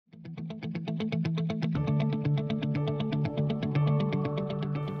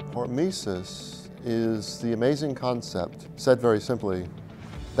Hormesis is the amazing concept, said very simply,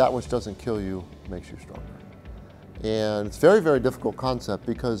 that which doesn't kill you makes you stronger. And it's a very, very difficult concept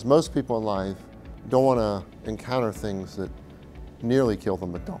because most people in life don't want to encounter things that nearly kill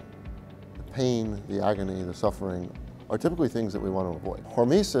them but don't. The pain, the agony, the suffering are typically things that we want to avoid.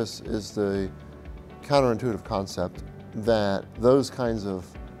 Hormesis is the counterintuitive concept that those kinds of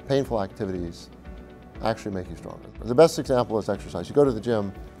painful activities actually make you stronger. The best example is exercise. You go to the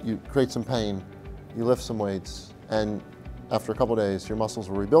gym, you create some pain, you lift some weights, and after a couple days, your muscles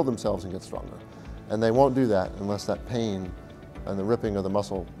will rebuild themselves and get stronger. And they won't do that unless that pain and the ripping of the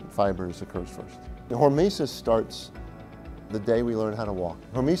muscle fibers occurs first. Hormesis starts the day we learn how to walk.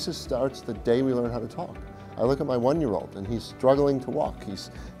 Hormesis starts the day we learn how to talk. I look at my 1-year-old and he's struggling to walk.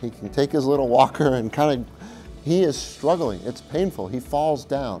 He can take his little walker and he is struggling. It's painful. He falls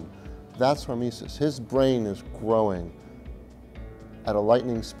down. That's Hormesis. His brain is growing at a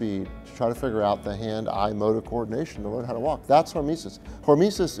lightning speed to try to figure out the hand-eye motor coordination to learn how to walk. That's Hormesis.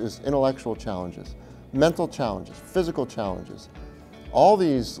 Hormesis is intellectual challenges, mental challenges, physical challenges. All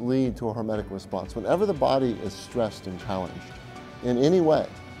these lead to a hormetic response. Whenever the body is stressed and challenged in any way,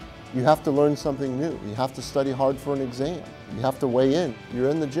 you have to learn something new. You have to study hard for an exam. You have to weigh in. You're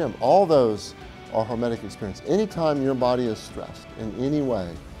in the gym. All those are hormetic experiences. Anytime your body is stressed in any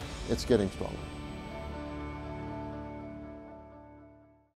way, it's getting stronger.